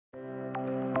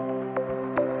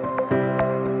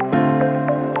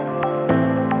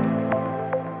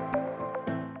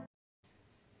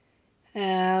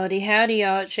Howdy, howdy,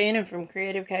 y'all. It's Shannon from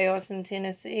Creative Chaos in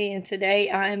Tennessee, and today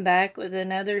I am back with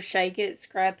another Shake It,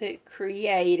 Scrap It,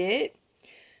 Create It.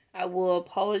 I will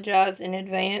apologize in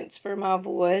advance for my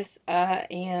voice. I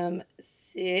am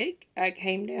sick. I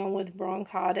came down with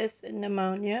bronchitis and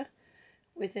pneumonia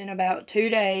within about 2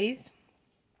 days,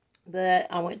 but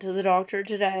I went to the doctor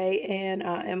today, and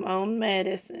I am on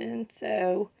medicine,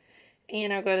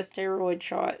 and I got a steroid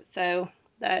shot, so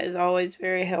that is always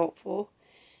very helpful.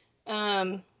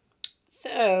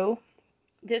 So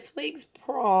this week's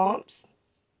prompts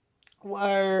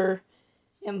were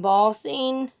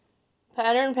embossing,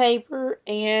 pattern paper,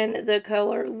 and the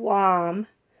color lime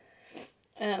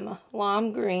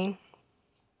green.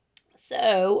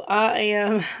 So I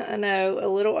am, I know, a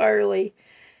little early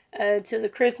to the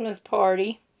Christmas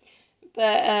party,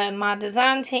 but my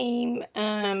design team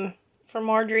for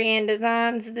Marjorie Ann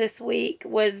Designs this week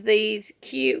was these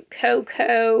cute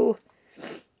cocoa,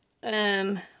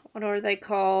 what are they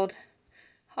called?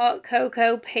 Hot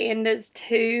Cocoa Pandas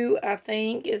 2, I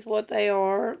think, is what they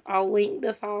are. I'll link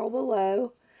the file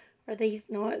below. Are these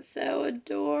not so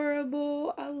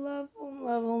adorable? I love them,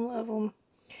 love them, love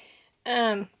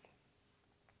them.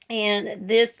 And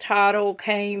this title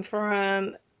came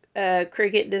from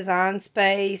Cricut Design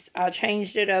Space. I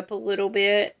changed it up a little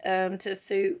bit to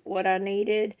suit what I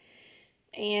needed.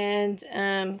 And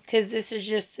because this is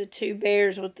just the two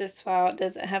bears with this file, it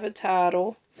doesn't have a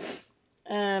title.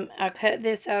 I cut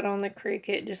this out on the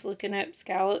Cricut, just looking up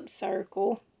scallop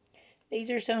circle. These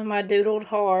are some of my doodled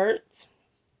hearts,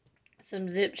 some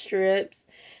zip strips.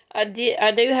 I do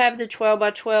have the 12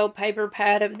 by 12 paper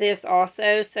pad of this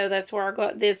also, so that's where I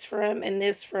got this from and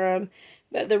this from.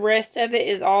 But the rest of it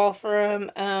is all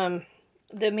from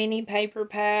the mini paper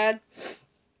pad.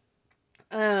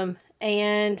 And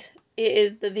it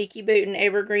is the Vicky Booten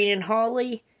Evergreen and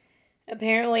Holly.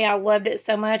 Apparently, I loved it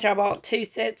so much, I bought 2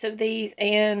 sets of these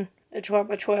and a 12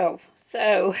 by 12.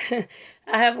 So,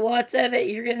 I have lots of it.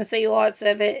 You're going to see lots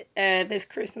of it this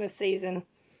Christmas season.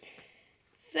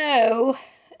 So,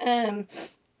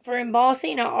 for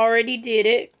embossing, I already did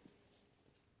it.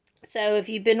 So, if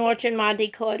you've been watching my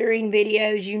decluttering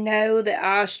videos, you know that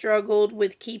I struggled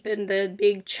with keeping the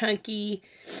big chunky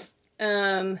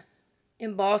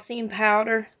embossing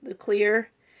powder, the clear,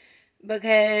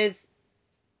 because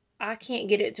I can't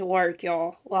get it to work,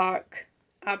 y'all. Like,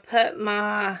 I put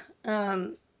my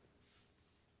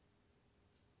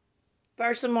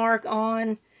Versamark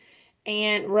on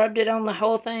and rubbed it on the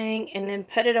whole thing and then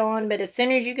put it on, but as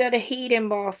soon as you go to heat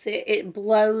emboss it, it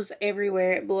blows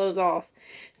everywhere. It blows off.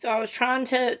 So I was trying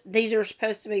to, these are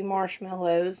supposed to be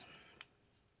marshmallows.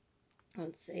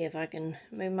 Let's see if I can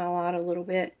move my light a little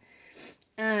bit.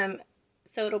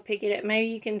 So it'll pick it up. Maybe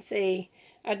you can see.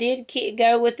 I did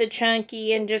go with the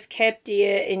chunky and just kept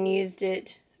it and used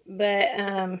it, but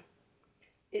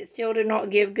it still did not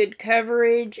give good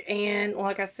coverage, and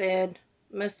like I said,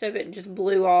 most of it just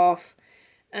blew off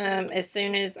as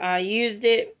soon as I used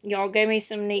it. Y'all gave me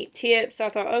some neat tips. I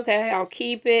thought, okay, I'll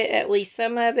keep it, at least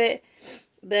some of it,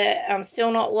 but I'm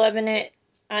still not loving it.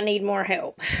 I need more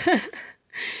help.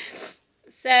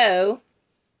 So,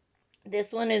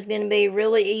 this one is going to be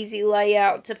really easy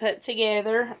layout to put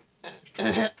together.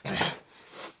 I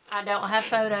don't have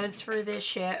photos for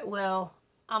this yet. Well,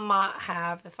 I might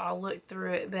have if I look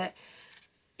through it, but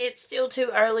it's still too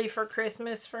early for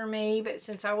Christmas for me. But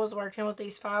since I was working with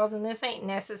these files, and this ain't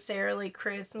necessarily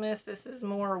Christmas, this is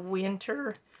more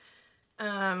winter.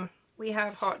 We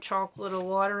have hot chocolate a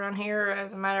lot around here.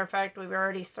 As a matter of fact, we've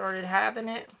already started having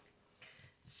it.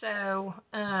 So,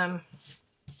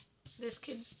 this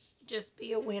could just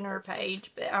be a winter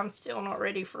page, but I'm still not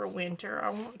ready for winter. I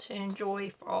want to enjoy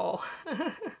fall.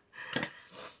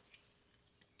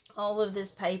 All of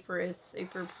this paper is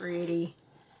super pretty.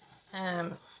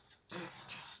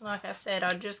 Like I said,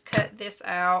 I just cut this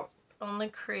out on the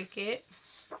Cricut.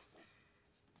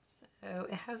 So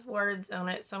it has words on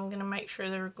it, so I'm going to make sure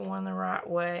they're going the right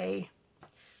way.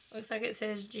 Looks like it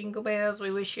says, Jingle Bells,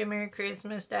 we wish you a Merry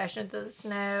Christmas, dash into the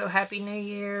snow, Happy New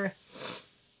Year.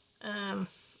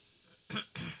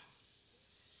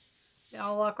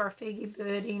 Y'all like our figgy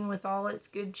pudding with all its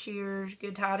good cheers,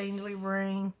 good tidings we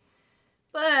bring.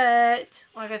 But,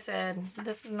 like I said,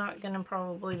 this is not going to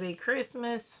probably be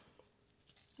Christmas.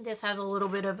 This has a little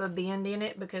bit of a bend in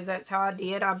it because that's how I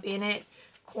did. I bent it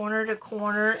corner to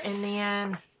corner, and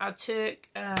then I took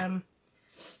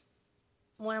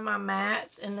one of my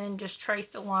mats and then just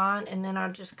traced a line, and then I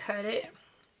just cut it.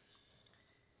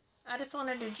 I just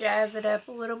wanted to jazz it up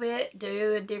a little bit,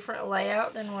 do a different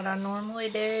layout than what I normally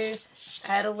do,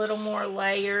 add a little more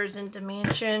layers and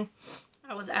dimension.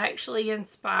 I was actually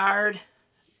inspired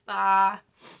by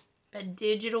a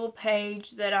digital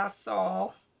page that I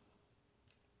saw,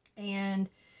 and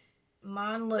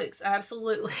mine looks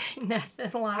absolutely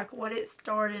nothing like what it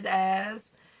started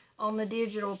as on the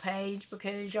digital page,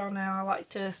 because y'all know I like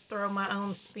to throw my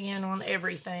own spin on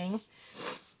everything.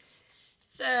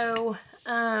 So,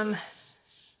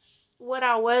 what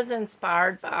I was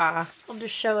inspired by, I'll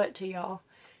just show it to y'all.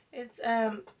 It's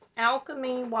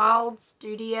Alchemy Wild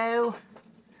Studio,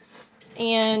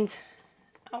 and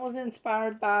I was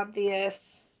inspired by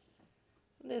this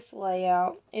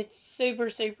layout. It's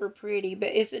super, super pretty, but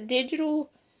it's a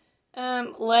digital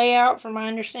layout. From my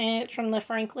understanding, it's from the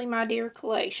Frankly My Dear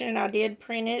collection. I did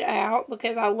print it out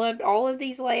because I loved all of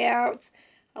these layouts.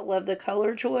 I love the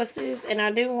color choices, and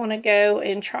I do want to go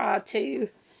and try to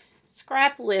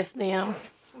scrap lift them.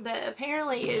 But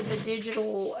apparently is a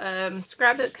digital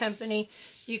scrapbook company.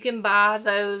 You can buy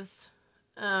those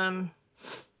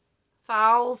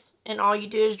files, and all you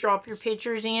do is drop your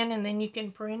pictures in, and then you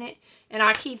can print it. And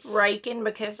I keep raking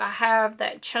because I have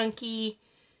that chunky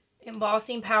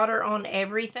embossing powder on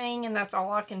everything, and that's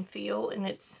all I can feel, and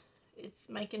it's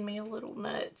making me a little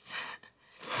nuts.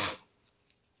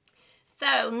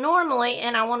 So normally,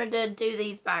 and I wanted to do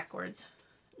these backwards,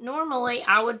 normally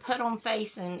I would put them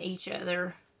facing each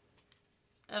other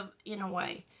in a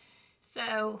way,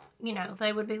 so you know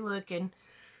they would be looking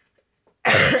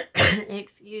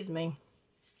excuse me,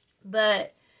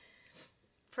 but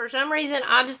for some reason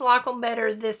I just like them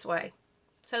better this way,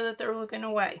 so that they're looking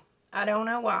away. I don't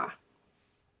know why.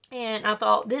 And I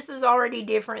thought, this is already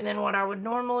different than what I would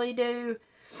normally do.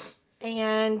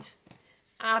 And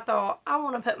I thought, I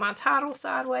want to put my title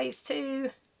sideways too.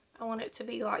 I want it to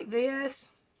be like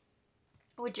this,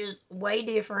 which is way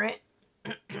different.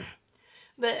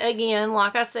 But again,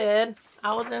 like I said,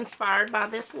 I was inspired by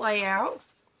this layout.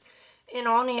 And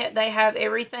on it, they have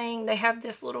everything. They have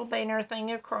this little banner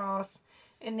thing across.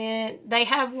 And then they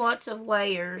have lots of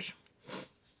layers.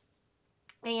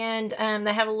 And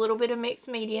they have a little bit of mixed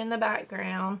media in the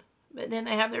background. But then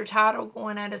they have their title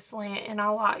going at a slant, and I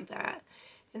like that.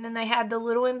 And then they had the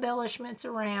little embellishments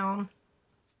around.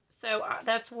 So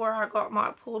that's where I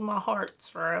pulled my hearts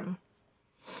from.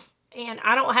 And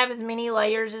I don't have as many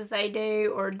layers as they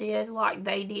do, or did like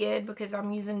they did, because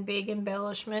I'm using big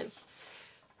embellishments.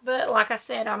 But like I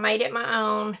said, I made it my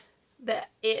own. But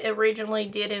it originally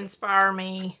did inspire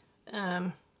me.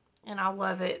 And I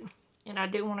love it. And I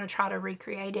do want to try to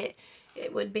recreate it.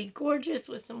 It would be gorgeous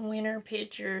with some winter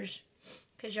pictures,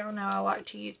 because y'all know I like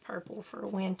to use purple for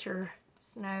winter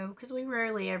snow, because we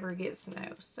rarely ever get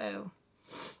snow. So,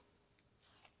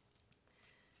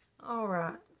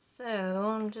 alright, so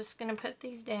I'm just going to put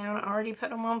these down. I already put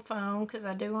them on foam because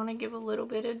I do want to give a little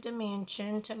bit of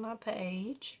dimension to my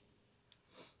page.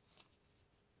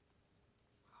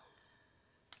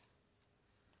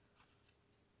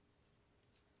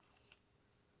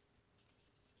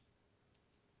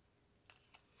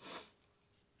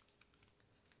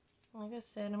 Like I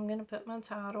said, I'm going to put my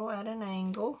title at an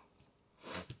angle.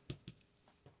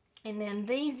 And then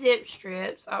these zip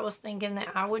strips, I was thinking that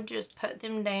I would just put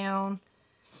them down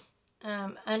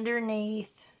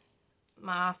underneath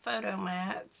my photo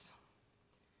mats.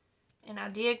 And I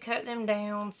did cut them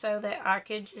down so that I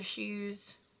could just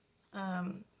use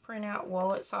print out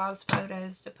wallet size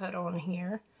photos to put on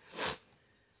here.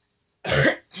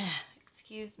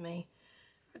 Excuse me.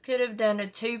 I could have done a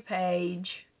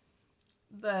 2-page,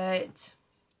 but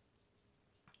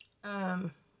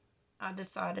I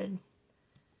decided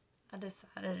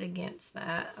against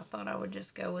that. I thought I would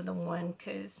just go with the 1,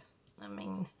 because I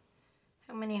mean,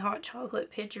 how many hot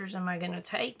chocolate pictures am I going to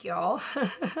take, y'all?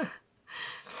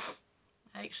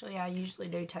 Actually, I usually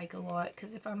do take a lot,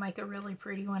 because if I make a really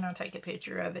pretty one, I'll take a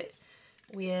picture of it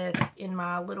in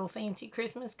my little fancy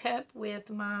Christmas cup with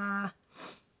my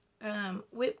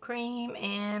whipped cream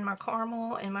and my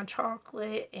caramel and my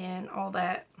chocolate and all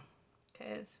that,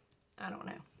 because I don't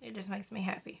know, it just makes me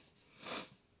happy.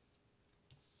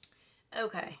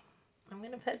 Okay, I'm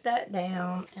going to put that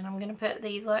down, and I'm going to put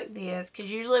these like this, because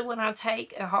usually when I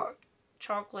take a hot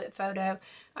chocolate photo,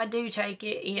 I do take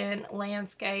it in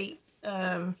landscape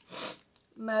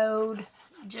mode,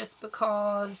 just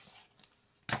because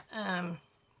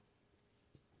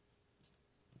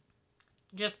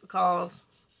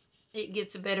it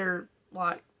gets a better,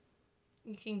 like,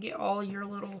 you can get all your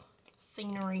little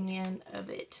scenery in of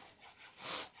it,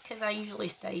 because I usually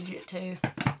stage it too.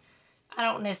 I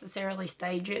don't necessarily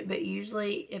stage it, but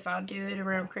usually if I do it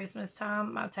around Christmas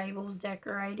time, my table's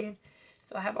decorated,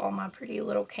 so I have all my pretty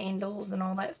little candles and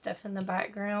all that stuff in the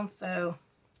background. So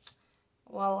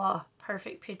voila,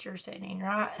 perfect picture setting,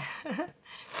 right?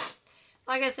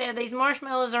 Like I said, these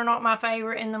marshmallows are not my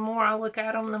favorite, and the more I look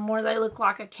at them, the more they look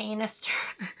like a canister.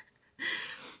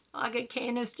 Like a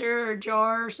canister or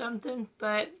jar or something.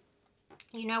 But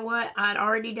you know what? I'd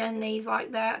already done these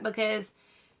like that because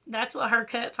that's what her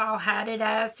cut file had it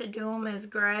as, to do them as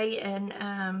gray and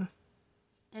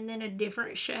then a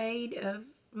different shade of,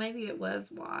 maybe it was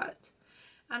white.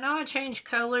 I know I changed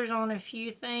colors on a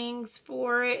few things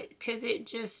for it because it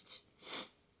just,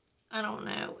 I don't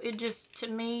know. It just, to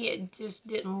me, it just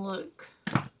didn't look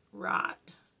right.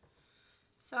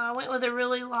 So I went with a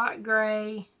really light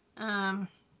gray. And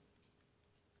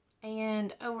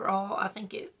overall, I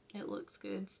think it looks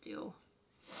good still.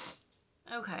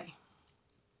 Okay.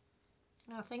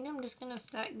 And I think I'm just going to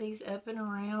stack these up and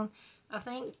around. I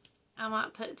think I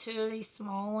might put 2 of these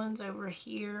small ones over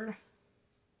here.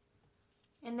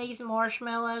 And these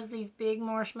marshmallows, these big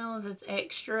marshmallows, it's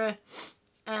extra,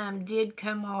 did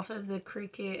come off of the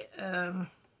Cricut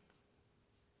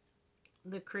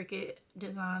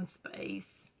design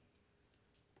space.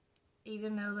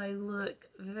 Even though they look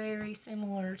very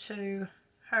similar to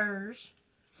hers,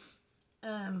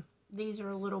 these are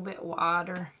a little bit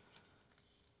wider.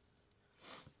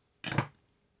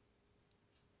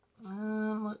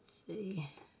 Let's see.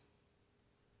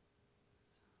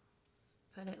 Let's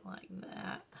put it like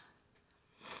that.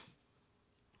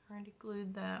 Already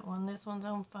glued that one. This one's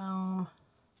on foam.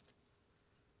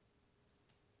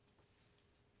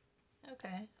 Okay,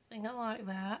 I think I like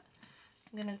that.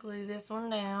 I'm gonna glue this one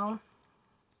down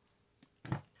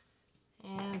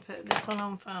and put this one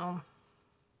on foam.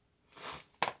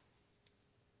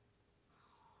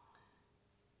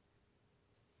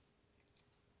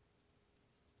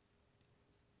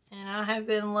 And I have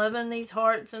been loving these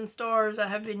hearts and stars. I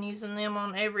have been using them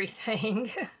on everything.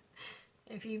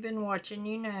 If you've been watching,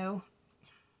 you know.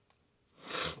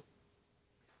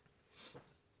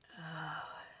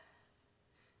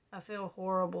 I feel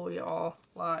horrible, y'all.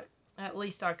 Like, at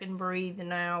least I can breathe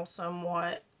now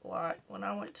somewhat. Like, when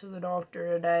I went to the doctor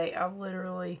today, I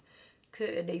literally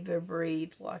couldn't even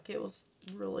breathe. Like, it was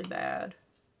really bad.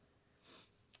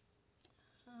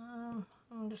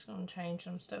 I'm just going to change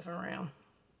some stuff around.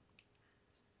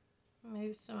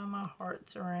 Move some of my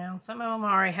hearts around. Some of them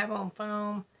I already have on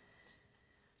foam.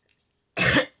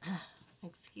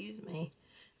 Excuse me.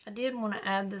 I did want to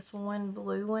add this one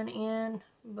blue one in,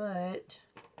 but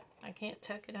I can't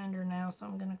tuck it under now, so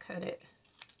I'm going to cut it.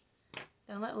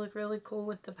 Doesn't that look really cool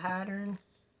with the pattern?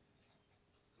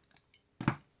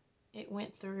 It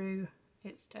went through.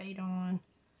 It stayed on.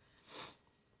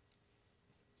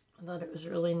 I thought it was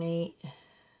really neat.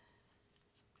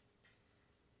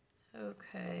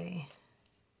 Okay.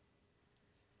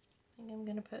 I think I'm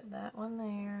going to put that one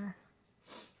there.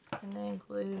 And then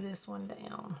glue this one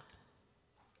down.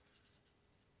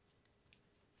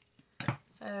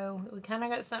 So we kind of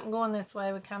got something going this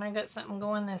way. We kind of got something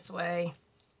going this way.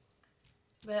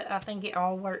 But I think it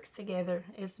all works together.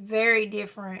 It's very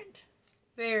different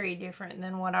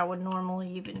than what I would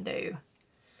normally even do.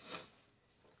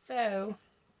 So,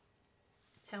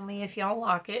 tell me if y'all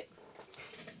like it.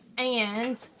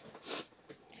 And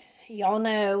y'all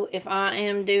know if I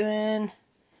am doing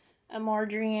a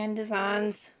Marjorie Ann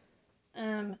Designs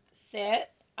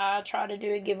set, I try to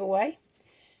do a giveaway.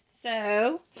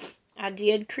 So, I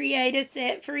did create a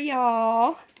set for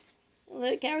y'all.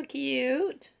 Look how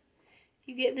cute.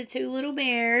 You get the 2 little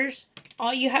bears.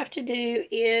 All you have to do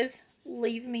is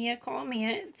leave me a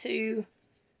comment to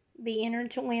be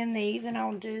entered to win these, and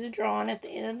I'll do the drawing at the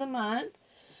end of the month.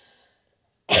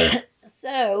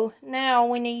 So, now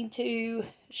we need to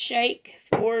shake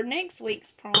for next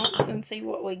week's prompts and see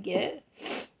what we get.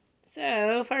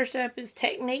 So, first up is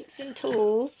techniques and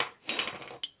tools.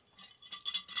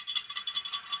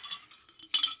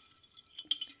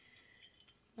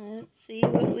 Let's see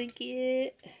what we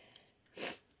get.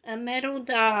 A metal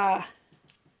die.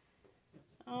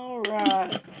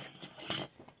 Alright.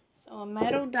 So, a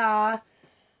metal die.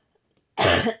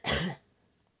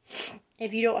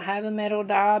 If you don't have a metal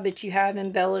die, but you have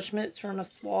embellishments from a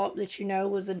swap that you know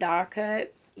was a die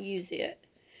cut, use it.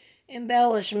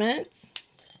 Embellishments.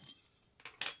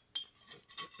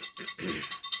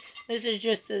 This is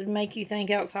just to make you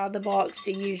think outside the box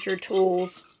to use your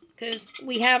tools. Because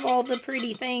we have all the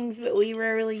pretty things, but we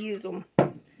rarely use them.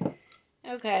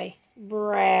 Okay.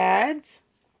 Brads.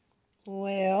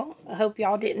 Well, I hope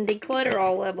y'all didn't declutter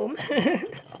all of them.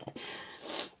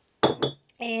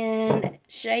 And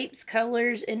shapes,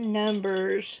 colors, and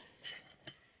numbers.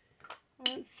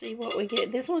 Let's see what we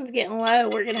get. This one's getting low.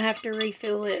 We're going to have to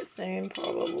refill it soon,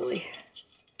 probably.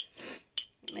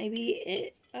 Maybe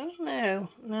it, I don't know.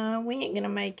 No, we ain't going to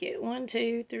make it. 1,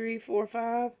 2, 3, 4,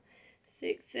 5,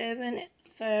 6, 7.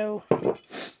 So,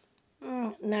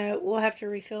 no, we'll have to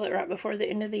refill it right before the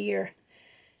end of the year.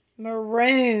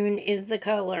 Maroon is the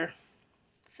color.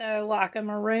 So, like a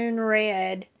maroon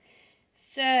red.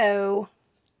 So,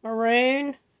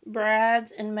 maroon,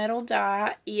 brads, and metal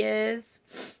die is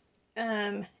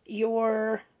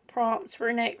your prompts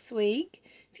for next week.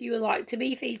 If you would like to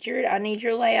be featured, I need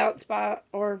your layouts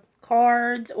or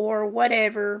cards or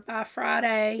whatever by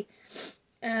Friday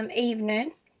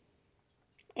evening.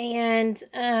 And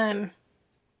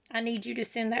I need you to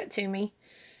send that to me.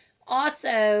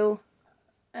 Also,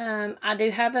 I do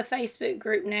have a Facebook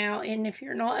group now, and if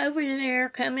you're not over there,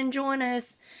 come and join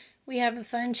us. We have a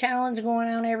fun challenge going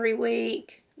on every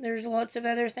week. There's lots of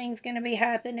other things going to be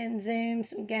happening, Zoom,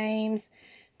 some games,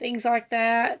 things like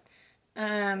that.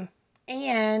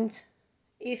 And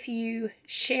if you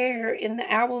share in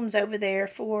the albums over there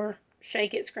for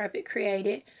Shake It, Scrap It, Create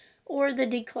It, or the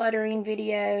decluttering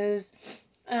videos,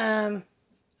 I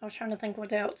was trying to think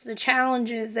what else. The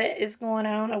challenges that is going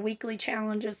on, a weekly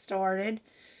challenge has started.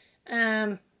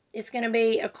 It's going to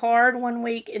be a card one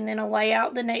week and then a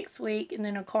layout the next week and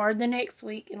then a card the next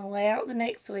week and a layout the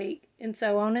next week and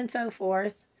so on and so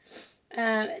forth.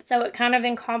 So it kind of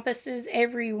encompasses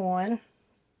everyone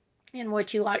and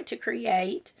what you like to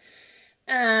create.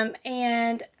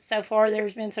 And so far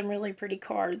there's been some really pretty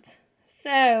cards.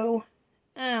 So,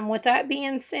 with that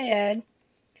being said,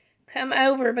 come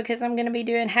over because I'm going to be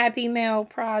doing Happy Mail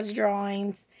prize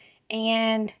drawings.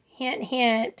 And hint,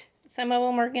 hint, some of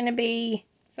them are going to be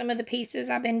some of the pieces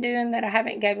I've been doing that I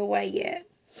haven't gave away yet.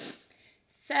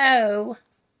 So,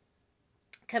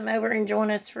 come over and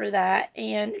join us for that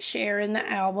and share in the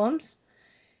albums.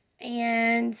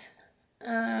 And, is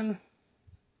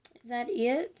that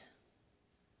it?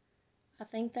 I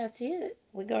think that's it.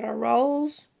 We got our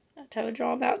rolls. I told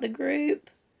y'all about the group.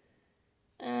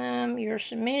 Your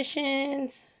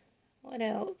submissions. What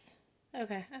else?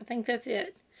 Okay, I think that's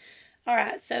it.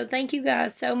 Alright, so thank you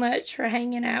guys so much for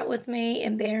hanging out with me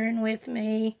and bearing with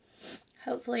me.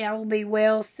 Hopefully I will be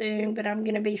well soon, but I'm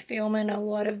going to be filming a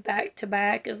lot of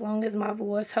back-to-back as long as my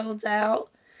voice holds out.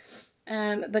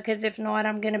 Because if not,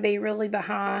 I'm going to be really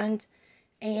behind.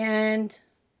 And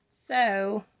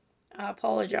so, I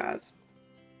apologize.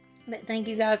 But thank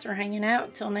you guys for hanging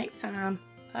out. Till next time.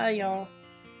 Bye, y'all.